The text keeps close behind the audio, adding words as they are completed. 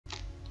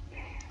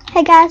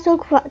Hey guys,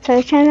 welcome back to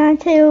our channel.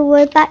 Today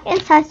we're back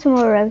inside some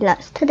more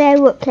Roblox. Today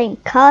we're playing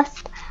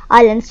Cast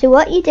Island. So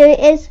what you do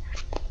is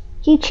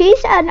you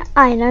choose an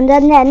island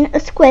and then a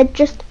squid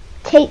just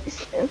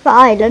takes the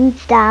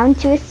island down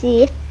to a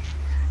sea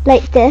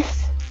like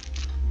this.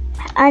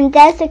 And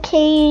there's a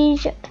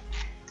cage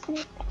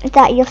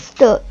that you're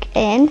stuck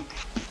in.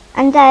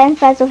 And then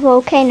there's a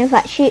volcano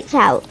that shoots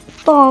out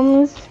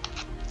bombs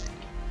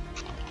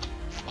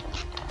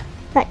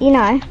that you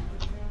know.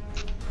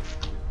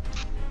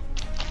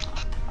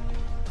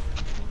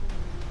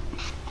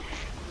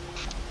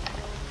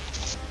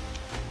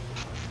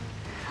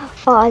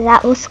 Oh,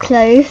 that was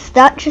close.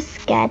 That just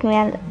scared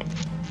me.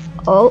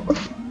 Oh,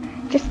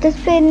 just as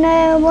we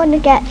no one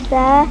gets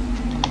there.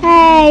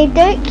 Hey,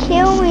 don't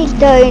kill me!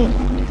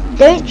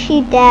 Don't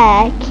you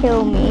dare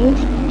kill me!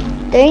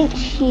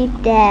 Don't you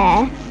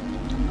dare!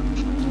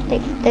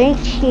 Like,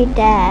 don't you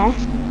dare!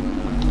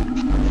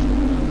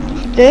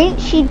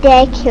 Don't you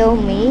dare kill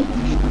me!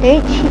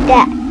 Don't you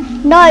dare!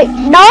 No,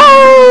 no!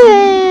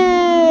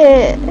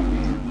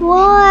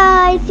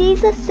 Why?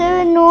 These are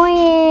so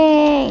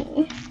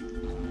annoying.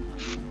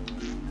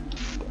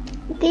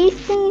 These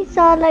things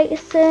are like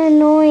so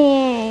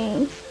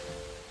annoying.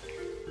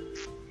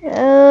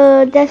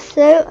 Oh, they're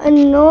so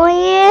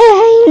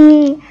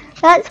annoying.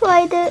 That's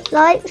why I don't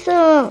like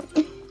them.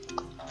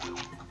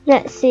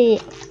 Let's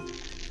see.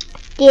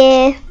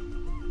 Yeah.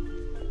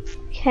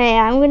 Okay,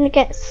 I'm gonna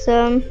get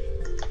some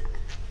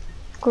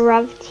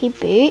gravity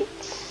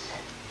boots.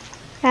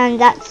 And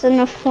that's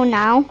enough for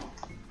now.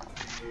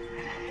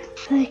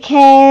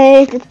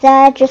 Okay,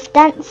 they're just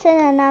dancing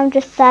and I'm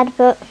just sad,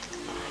 but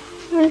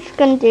I'm just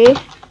gonna do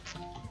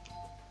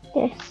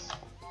this.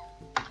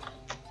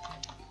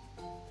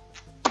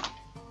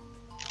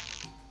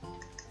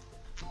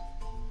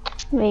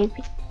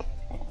 Maybe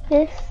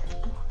this.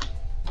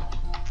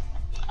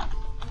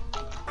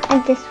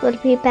 And this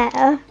would be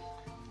better.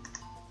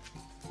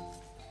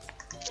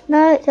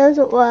 No, it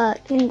doesn't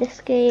work in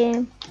this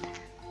game.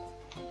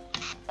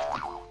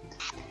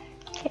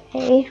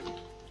 Okay.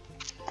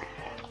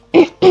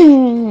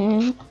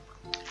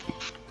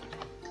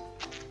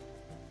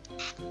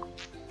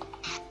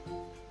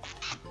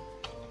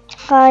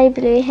 Hi,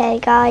 blue hair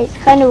guys.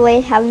 Kind of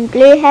weird having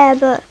blue hair,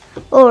 but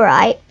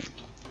alright.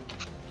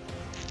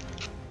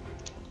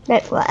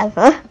 Like,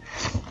 whatever.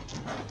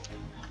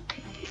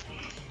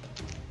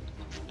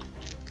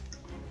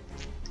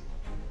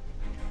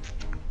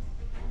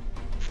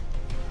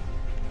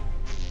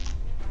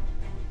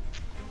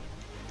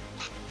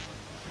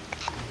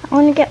 I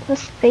want to get the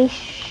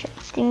space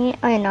thingy.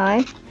 I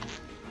know.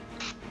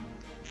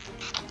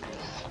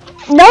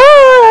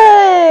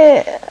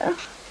 No!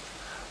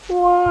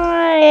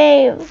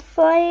 Why?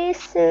 Why is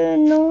so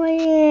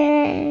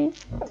annoying?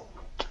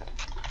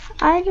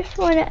 I just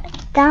want to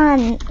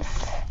dance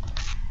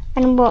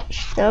and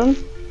watch them.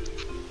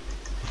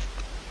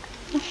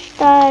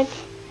 Hashtag,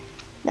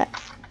 no.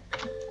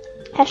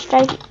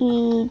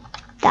 Hashtag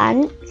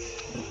dance.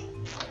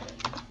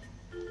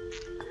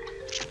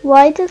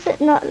 Why does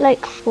it not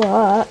like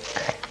work?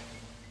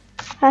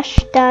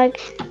 Hashtag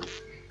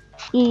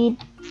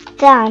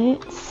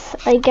dance,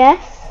 I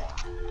guess.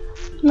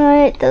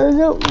 No, it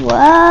doesn't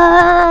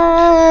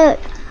work.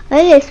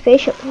 I need a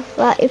spaceship for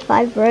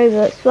 35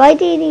 Robux. Why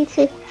do you need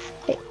to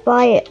like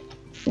buy it?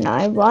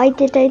 No, why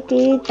did I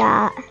do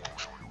that?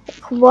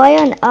 Like, why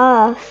on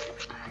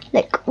Earth?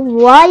 Like,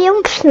 why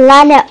on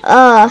planet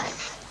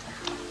Earth?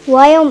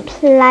 Why on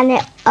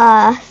planet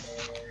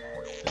Earth?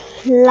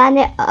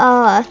 Planet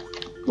Earth.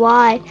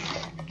 Why?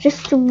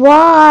 Just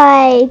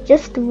why?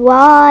 Just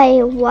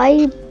why? Why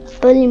you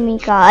bullying me,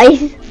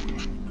 guys?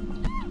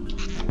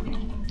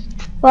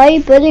 Why are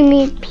you bullying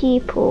me,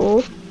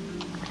 people?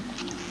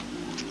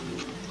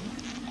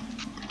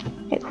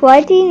 Like,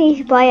 why do you need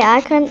to buy it?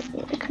 I can't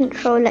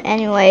control it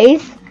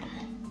anyways.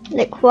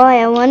 Like,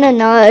 why? I wanna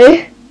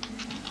know.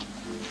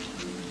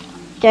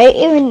 Don't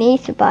even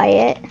need to buy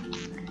it.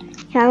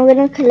 Okay, I'm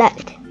gonna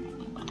collect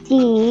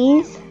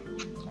these.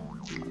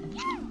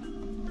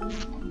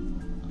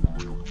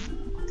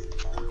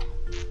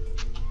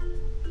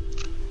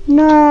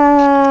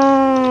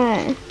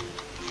 No.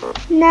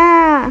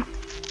 Nah.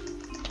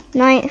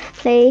 9th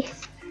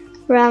place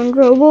round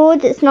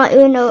reward. It's not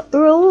even a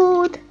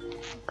reward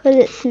because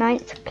it's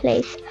 9th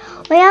place.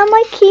 Why am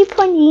I keep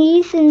on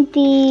using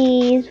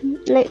these?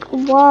 Like,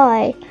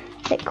 why?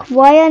 Like,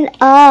 why on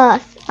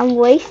earth I'm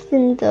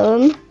wasting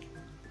them?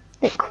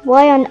 Like,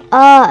 why on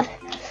earth?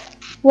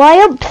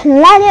 Why on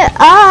planet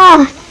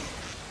Earth?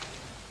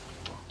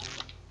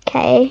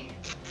 Okay,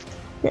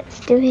 let's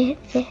do it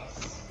this.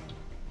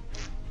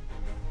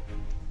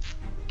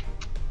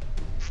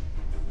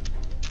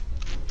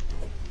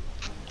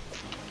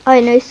 I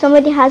know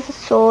somebody has a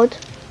sword.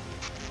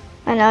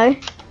 I know,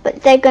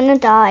 but they're gonna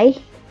die.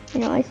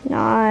 Anyways,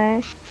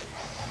 no.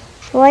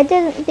 Why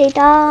didn't they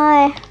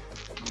die?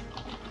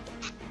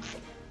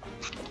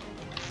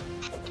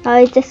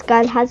 Oh, this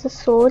guy has a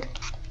sword.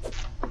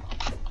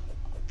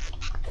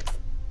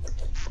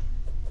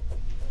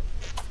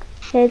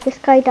 Okay, this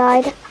guy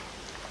died.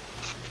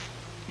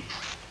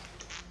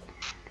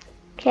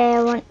 Okay,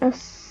 I want a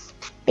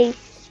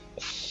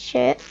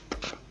spaceship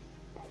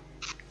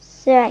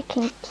so I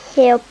can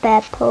kill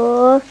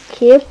people.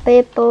 Kill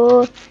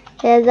people.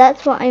 Yeah,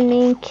 that's what I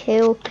mean,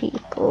 kill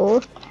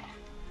people.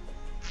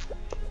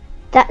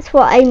 That's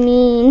what I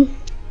mean.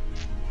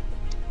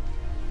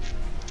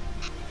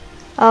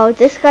 Oh,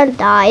 this guy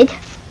died.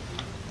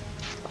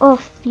 Oh,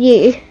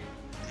 phew.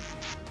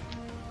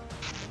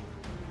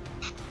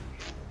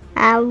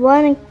 I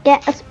want to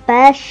get a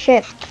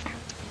spaceship.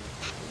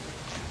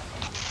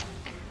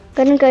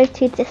 Gonna go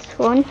to this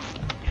one.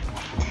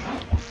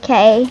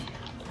 Okay.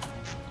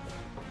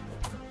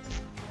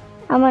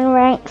 I'm on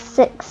rank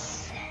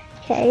 6.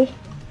 Okay.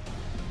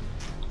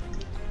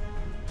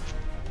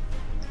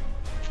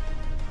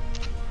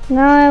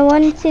 No, I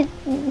wanted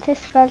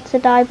this girl to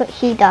die, but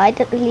he died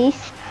at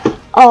least.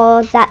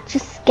 Oh, that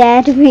just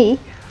scared me.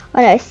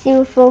 Oh no, see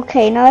with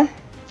volcano.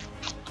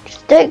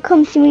 Just don't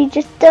come to me,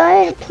 just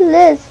don't,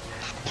 please.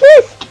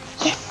 Please!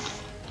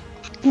 Yes!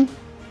 I'm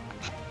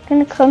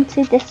gonna come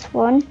to this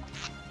one.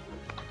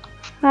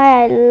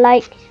 Hi, I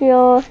like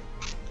your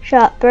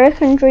shirt,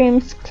 Broken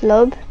Dreams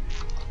Club.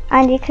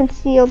 And you can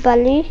see your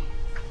belly,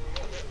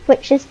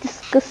 which is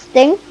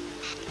disgusting.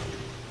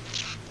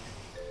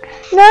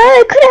 No,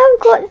 I could have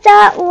got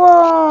that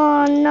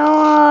one.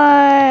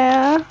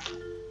 No.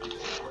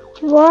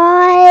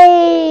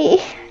 Why?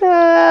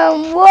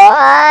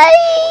 Why?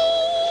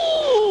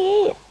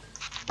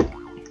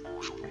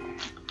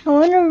 I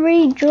want to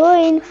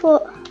rejoin for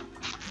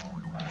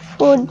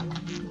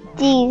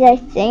these, I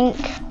think.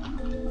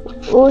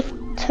 Or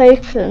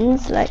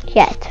tokens, like,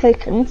 yeah,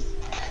 tokens.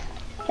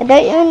 I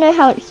don't even know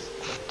how much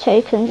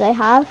tokens I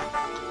have.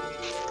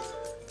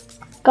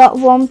 Got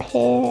one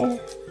pair.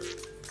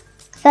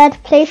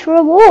 3rd place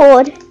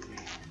reward.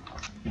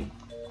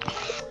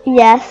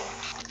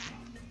 Yes.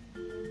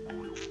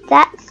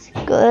 That's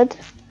good.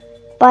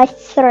 By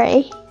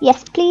 3.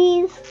 Yes,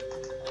 please.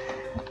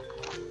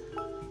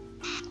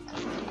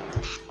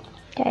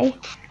 Okay.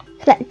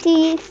 Select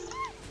these.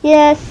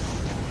 Yes.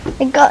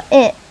 I got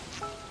it.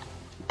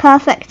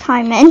 Perfect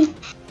timing.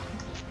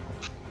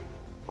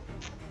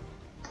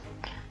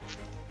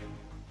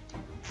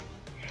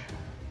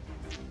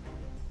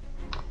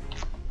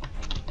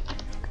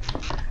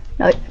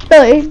 No,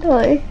 no,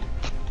 no.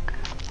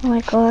 Oh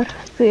my god.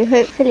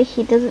 Hopefully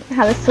he doesn't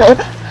have a sword.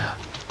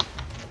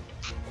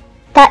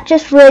 That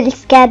just really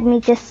scared me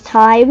this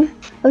time.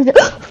 I was like,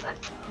 oh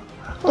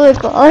my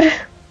god.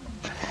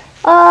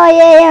 Oh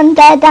yeah, I'm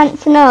there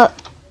dancing up.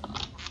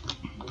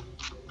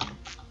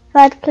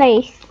 3rd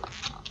place.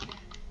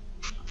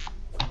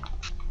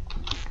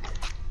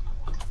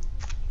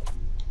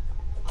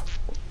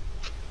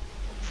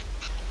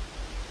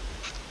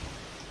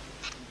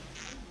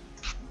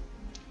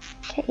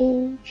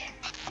 Cage.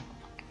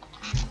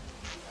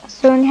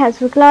 Someone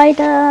has a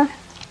glider.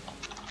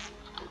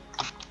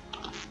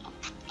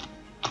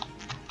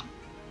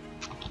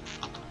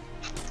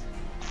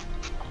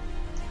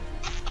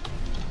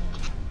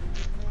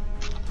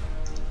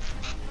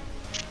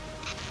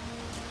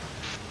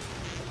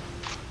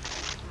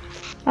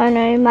 Oh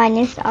no, mine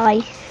is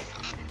ice.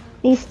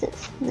 At least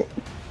it's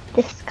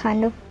this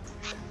kind of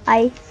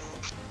ice.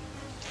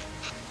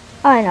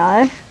 I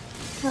know.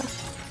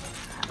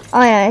 Oh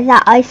no,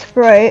 that ice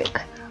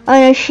broke. Oh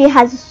no, she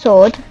has a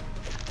sword.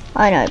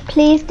 Oh no,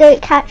 please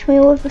don't catch me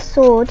with a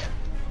sword.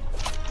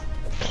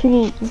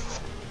 Please.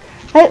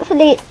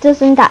 Hopefully it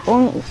doesn't that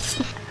one.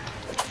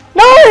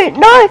 No,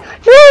 no,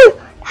 no!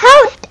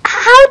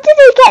 How did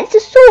he get the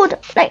sword?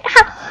 Like,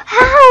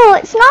 how?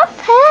 It's not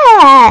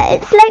fair.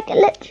 It's like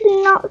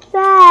literally not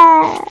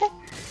fair.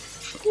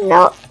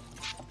 Not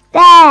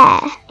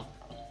there.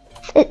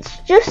 It's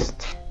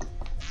just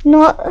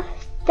not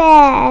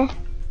there.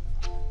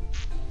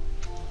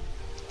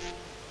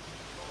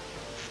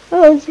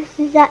 Oh, this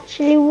is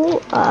actually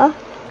water.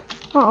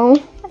 Oh,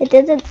 I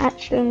didn't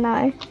actually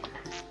know.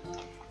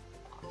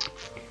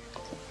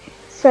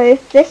 So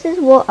if this is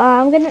water,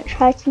 I'm gonna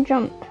try to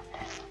jump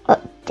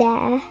up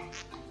there.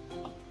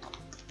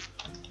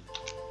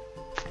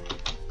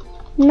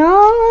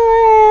 No!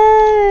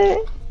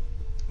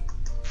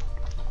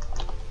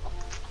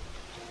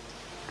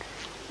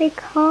 I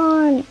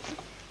can't.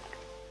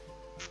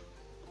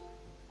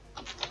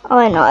 Oh,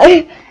 I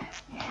know.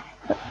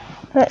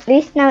 But at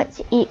least now it's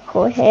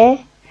equal here.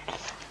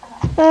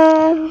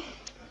 Her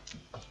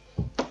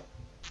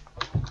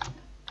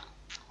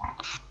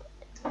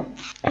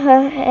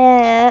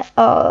hair.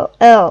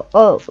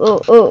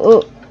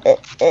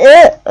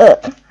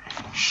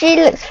 She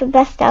looks the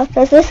best out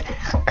of this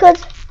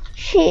because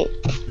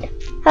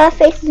her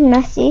face is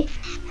messy,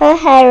 her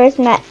hair is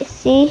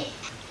messy,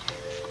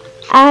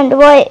 and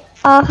why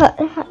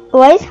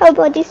is her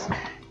body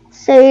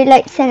so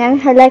like thin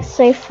and her legs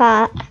so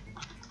fat,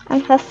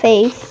 and her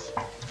face.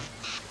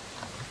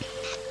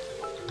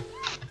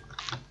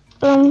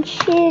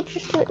 She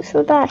just looks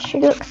so bad. She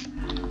looks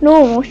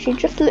normal. She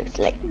just looks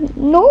like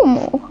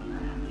normal.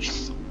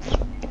 Just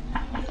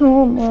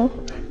normal.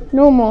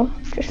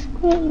 Just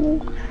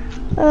normal.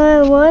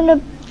 I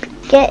wanna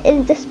get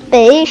in the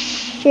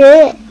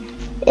spaceship.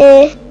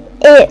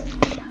 it.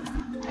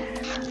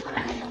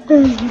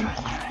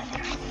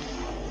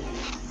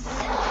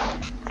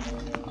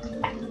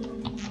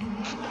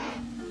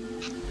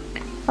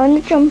 I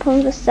want to jump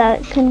on the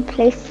second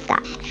place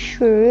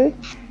statue,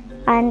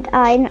 and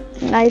I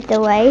know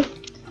the way.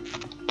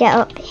 Get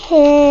up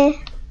here.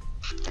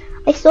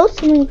 I saw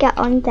someone get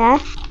on there.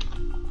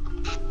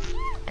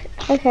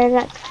 Okay,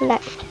 let's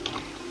collect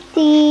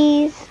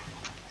these.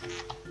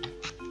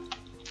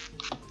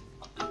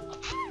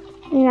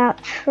 Now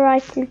try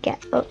to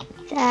get up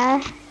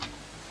there.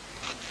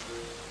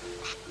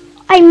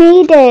 I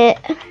made it.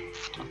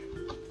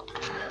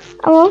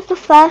 I want the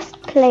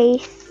first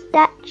place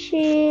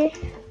statue.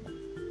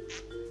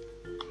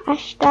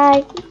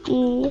 Hashtag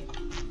E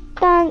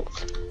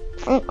dance.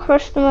 And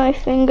cross my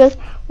fingers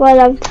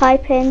while I'm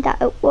typing that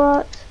it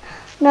works.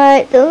 No,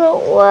 it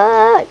doesn't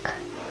work.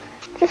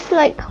 Just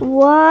like,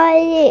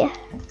 why?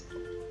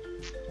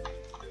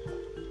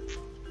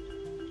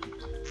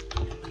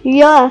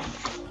 Yes.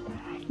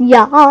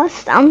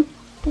 Yes,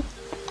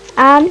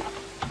 and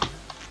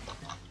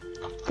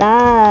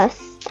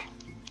first.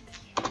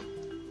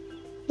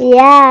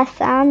 Yes,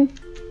 and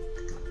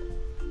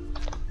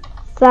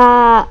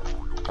first.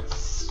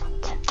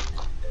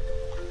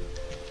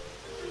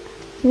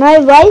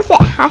 No, why is it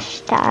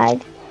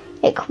hashtag?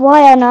 Like,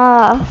 why on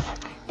earth?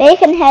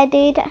 Bacon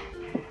headed.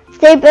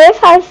 They both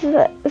have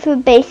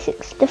the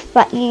basic stuff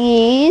that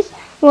you use.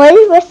 One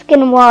is whisk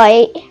and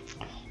white.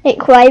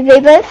 Like, why? They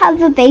both have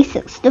the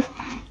basic stuff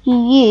you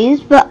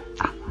use, but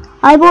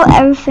I bought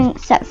everything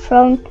except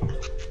from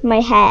my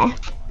hair.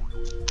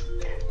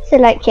 So,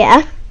 like,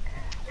 yeah.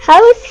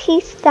 How is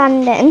he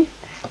standing?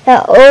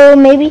 Oh,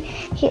 maybe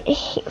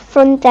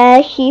from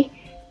there he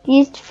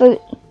used the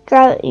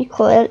gravity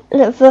coil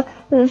for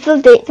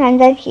bits,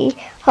 and then he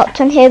hopped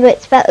on here, but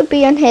it's better to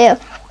be on here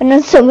and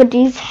on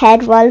somebody's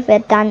head while they're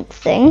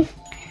dancing.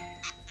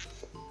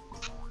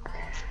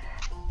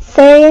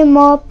 3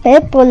 more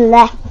people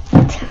left.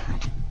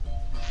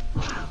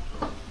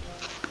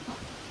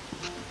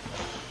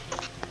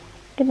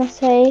 Gonna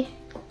say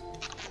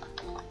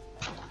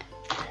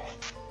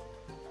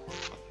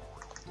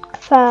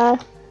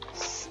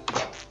first,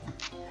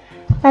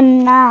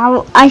 and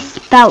now I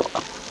spell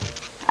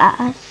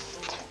first.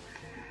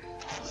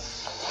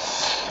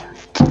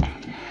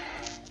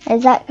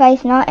 Is that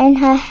guy's not in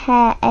her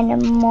hair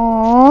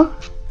anymore?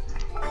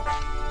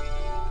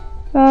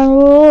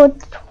 Rule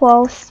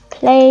 12th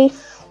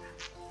place.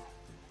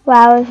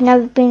 Wow, I've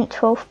never been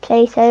 12th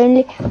place. I've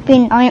only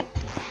been 9th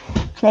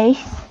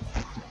place.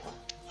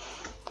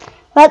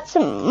 That's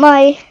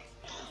my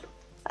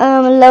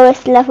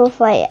lowest level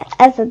fight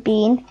ever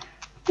been.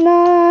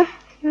 No.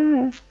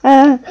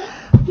 I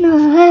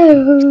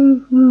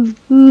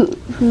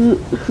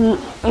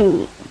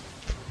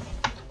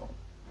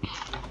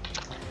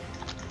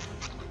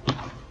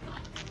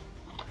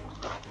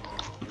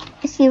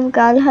see a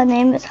girl, her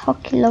name is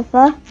Hockey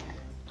Lover.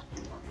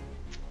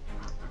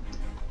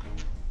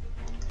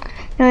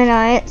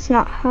 No, it's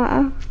not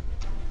her.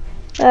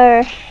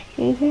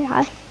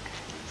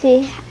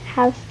 She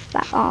has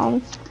fat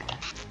arms.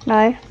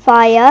 No,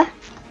 fire.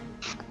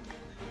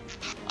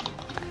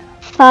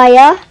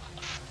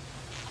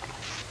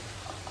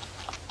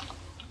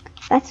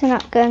 Better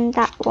not go in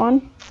that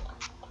one.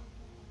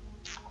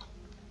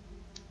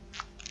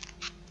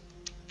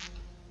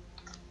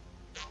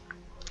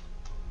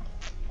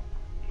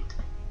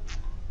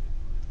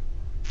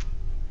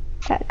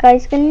 That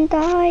guy's gonna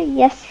die.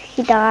 Yes,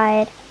 he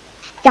died.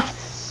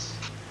 Yes.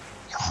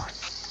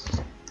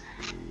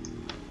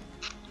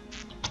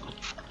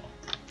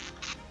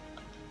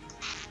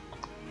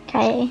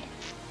 Okay.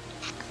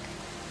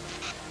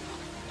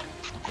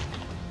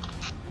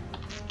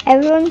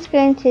 Everyone's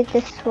going to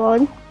this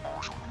one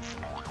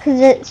because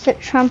it's a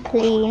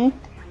trampoline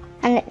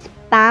and it's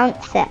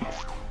bouncy.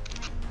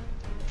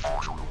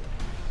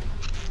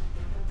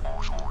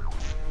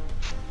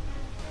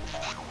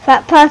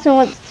 That person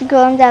wants to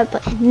go on there,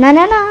 but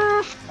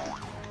no.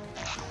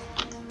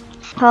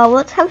 Oh,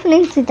 what's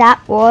happening to that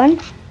one?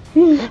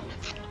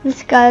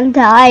 This girl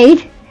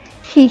died.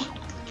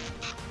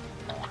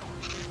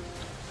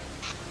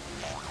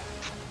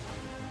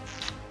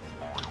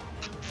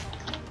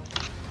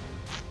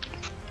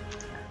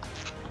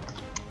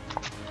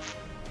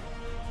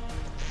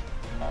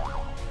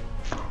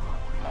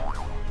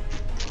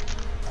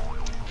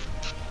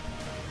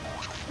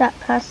 That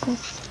person's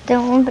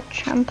still on the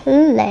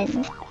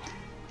trampoline.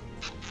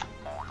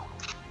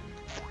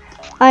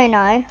 I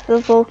know, the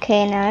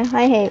volcano.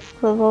 I hate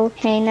the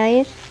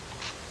volcanoes.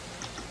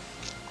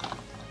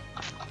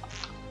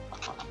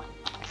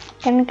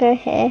 Gonna go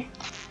here.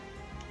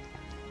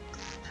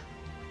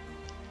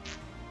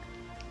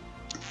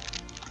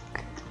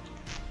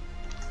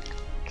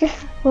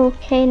 Just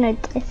volcano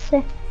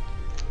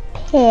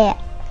disappear.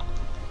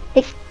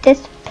 It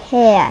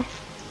disappear.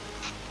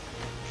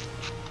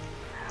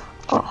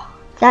 Oh,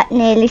 that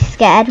nearly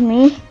scared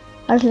me.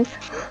 I was like,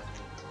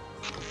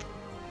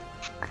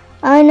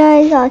 oh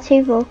no, there are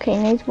 2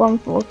 volcanoes, 1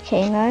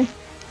 volcano.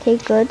 Okay,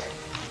 good.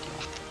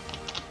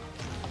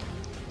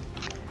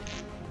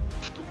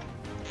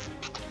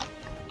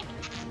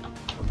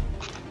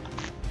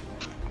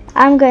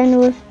 I'm going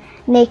with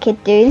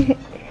naked dude.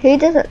 Who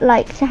doesn't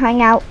like to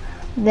hang out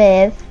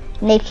with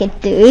naked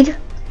dude?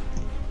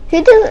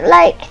 Who doesn't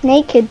like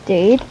naked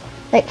dude?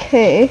 Like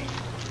who?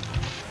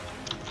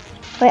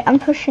 Wait, I'm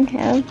pushing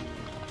him.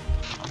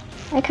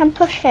 I can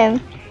push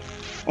him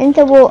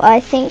into water. I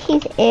think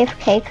he's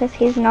AFK because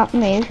he's not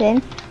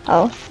moving.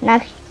 Oh, now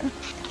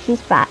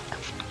he's back.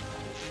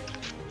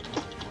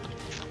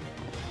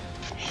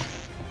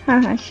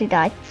 Haha, she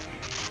died.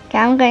 Okay,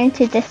 I'm going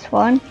to this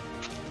one.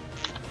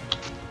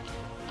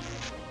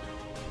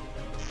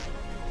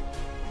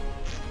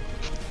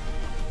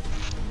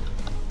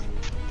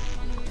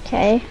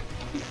 Okay.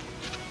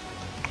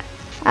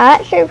 I'm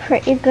actually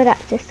pretty good at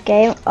this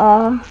game.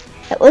 Oh,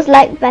 it was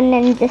like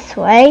bending this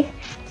way,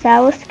 so I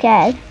was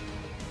scared.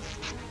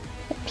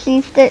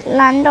 Please don't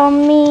land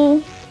on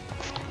me.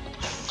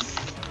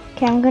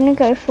 Okay, I'm gonna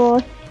go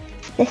for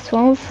this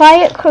one.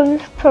 Fire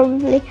comes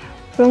probably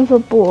from the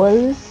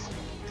balls.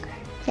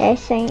 Okay, I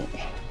think.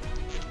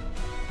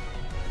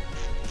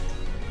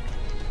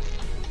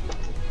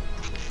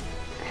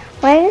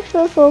 When is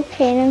the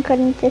volcano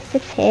gonna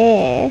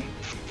disappear?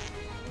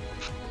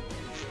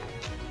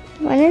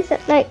 When is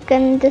it like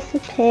gonna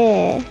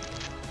disappear?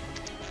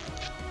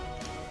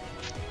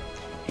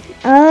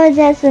 Oh,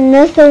 there's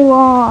another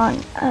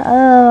one.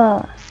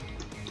 Oh,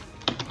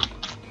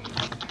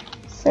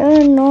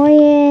 so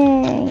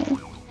annoying.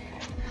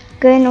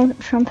 Going on the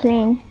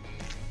trampoline.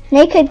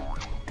 Naked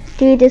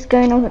dude is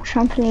going on the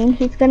trampoline.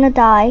 He's gonna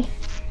die.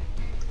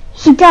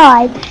 He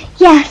died.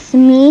 Yes,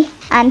 me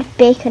and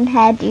bacon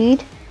hair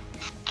dude.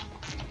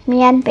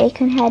 Me and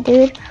bacon hair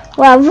dude.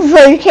 Wow, the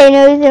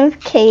volcano is in the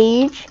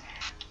cage.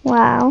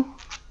 Wow.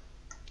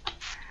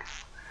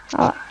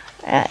 Oh,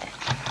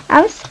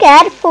 I'm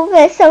scared for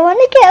this. I want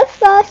to get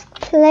first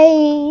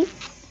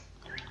place.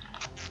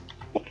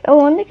 I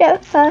want to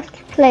get first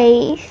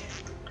place.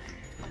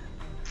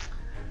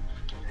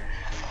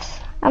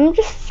 I'm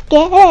just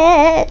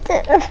scared.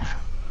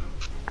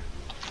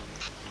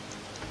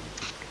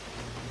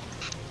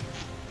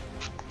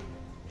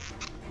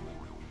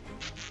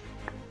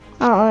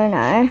 Oh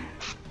no.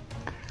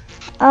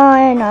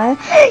 Oh no.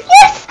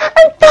 Yes!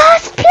 I'm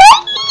first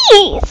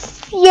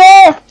place!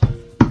 Yeah!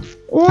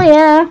 Oh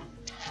yeah.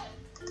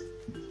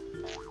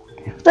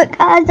 But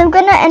guys, I'm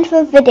gonna end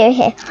the video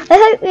here. I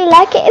hope you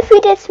like it. If you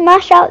did,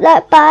 smash out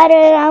that button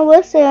and I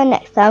will see you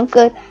next time.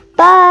 Goodbye.